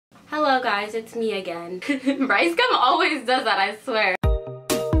Hello guys, it's me again. Rice Gum always does that, I swear.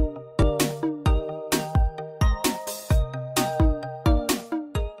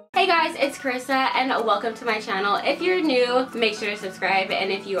 Hey guys, it's Karisa and welcome to my channel. If you're new, make sure to subscribe,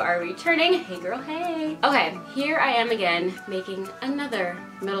 and if you are returning, hey girl, hey. Okay, here I am again making another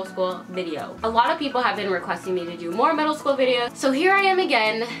middle school video. A lot of people have been requesting me to do more middle school videos, so here I am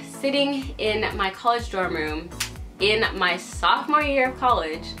again sitting in my college dorm room in my sophomore year of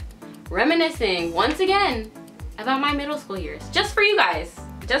college, reminiscing once again about my middle school years. Just for you guys,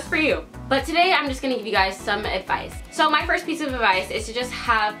 just for you. But today I'm just gonna give you guys some advice. So my first piece of advice is to just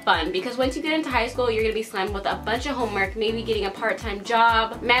have fun, because once you get into high school, you're gonna be slammed with a bunch of homework, maybe getting a part-time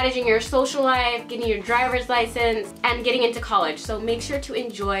job, managing your social life, getting your driver's license, and getting into college. So make sure to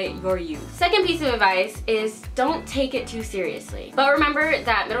enjoy your youth. Second piece of advice is don't take it too seriously. But remember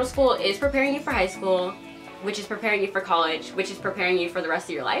that middle school is preparing you for high school, which is preparing you for college, which is preparing you for the rest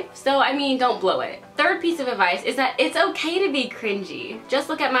of your life. So, I mean, don't blow it. Third piece of advice is that it's okay to be cringy. Just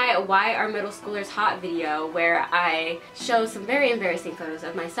look at my Why Are Middle Schoolers Hot video, where I show some very embarrassing photos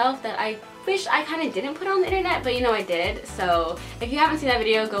of myself that I wish I kind of didn't put on the internet, but you know I did. So if you haven't seen that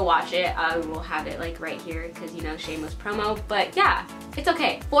video, go watch it. I will have it like right here because, you know, shameless promo. But yeah, it's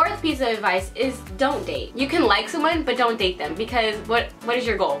okay. Fourth piece of advice is don't date. You can like someone, but don't date them, because what is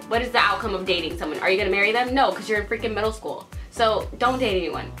your goal? What is the outcome of dating someone? Are you gonna marry them? No, because you're in freaking middle school. So don't date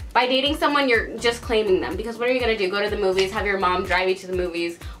anyone. By dating someone, you're just claiming them, because what are you gonna do? Go to the movies, have your mom drive you to the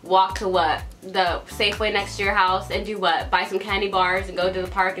movies, walk to what? The Safeway next to your house, and do what? Buy some candy bars and go to the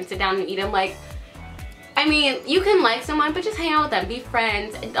park and sit down and eat them? Like, I mean, you can like someone, but just hang out with them, be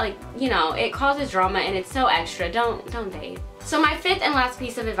friends. Like, you know, it causes drama and it's so extra. Don't date. So my fifth and last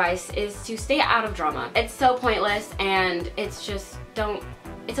piece of advice is to stay out of drama. It's so pointless, and it's just,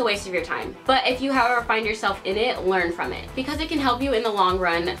 it's a waste of your time. But if you, however, find yourself in it, learn from it, because it can help you in the long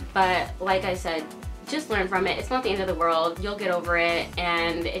run. But like I said, just learn from it. It's not the end of the world. You'll get over it,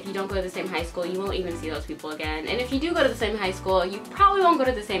 and if you don't go to the same high school, you won't even see those people again. And if you do go to the same high school, you probably won't go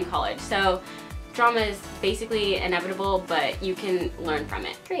to the same college. So drama is basically inevitable, but you can learn from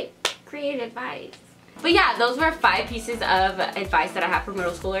it. Great advice. But yeah, those were 5 pieces of advice that I have for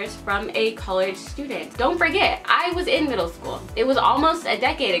middle schoolers from a college student. Don't forget, I was in middle school. It was almost a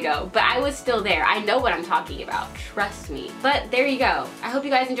decade ago, but I was still there. I know what I'm talking about, trust me. But there you go. I hope you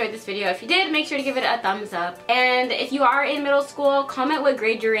guys enjoyed this video. If you did, make sure to give it a thumbs up. And if you are in middle school, comment what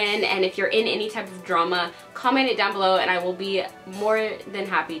grade you're in, and if you're in any type of drama, comment it down below, and I will be more than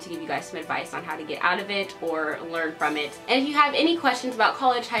happy to give you guys some advice on how to get out of it or learn from it. And if you have any questions about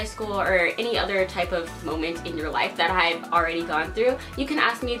college, high school, or any other type of moment in your life that I've already gone through, you can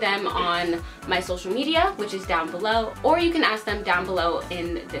ask me them on my social media, which is down below, or you can ask them down below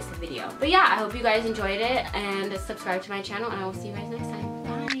in this video. But yeah, I hope you guys enjoyed it, and subscribe to my channel, and I will see you guys next time.